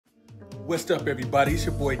What's up, everybody? It's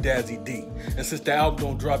your boy Dazzy D. And since the album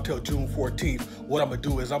don't drop till June 14th, what I'm gonna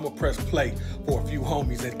do is I'm gonna press play for a few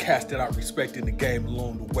homies and cast that I respect in the game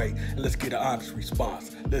along the way. And let's get an honest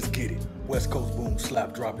response. Let's get it. West Coast Boom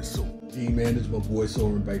Slap dropping soon. G man, this is my boy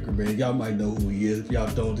Soren Baker, man. Y'all might know who he is. If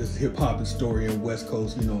y'all don't, this is hip-hop historian, West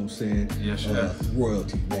Coast, you know what I'm saying? Yes, sir.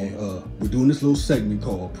 Royalty, man. We're doing this little segment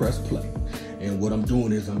called Press Play. And what I'm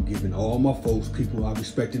doing is I'm giving all my folks, people I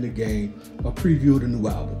respect in the game, a preview of the new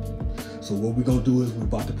album. So what we're gonna do is we're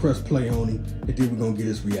about to press play on him, and then we're gonna get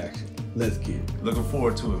his reaction. Let's get it. Looking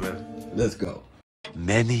forward to it, man. Let's go.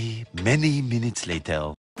 Many minutes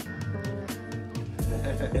later.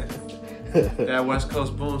 That West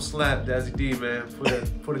Coast Boom Slap, Dazzy D, man.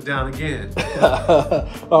 Put it down again. I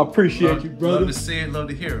appreciate you, brother. Love to see it, love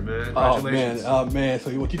to hear it, man. Congratulations. Oh man.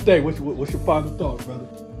 So what you think? What's your final thought, brother?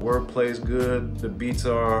 Wordplay is good. The beats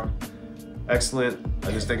are excellent.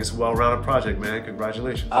 I just think it's a well-rounded project, man.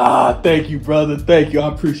 Congratulations. Thank you, brother. Thank you.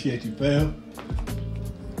 I appreciate you, fam.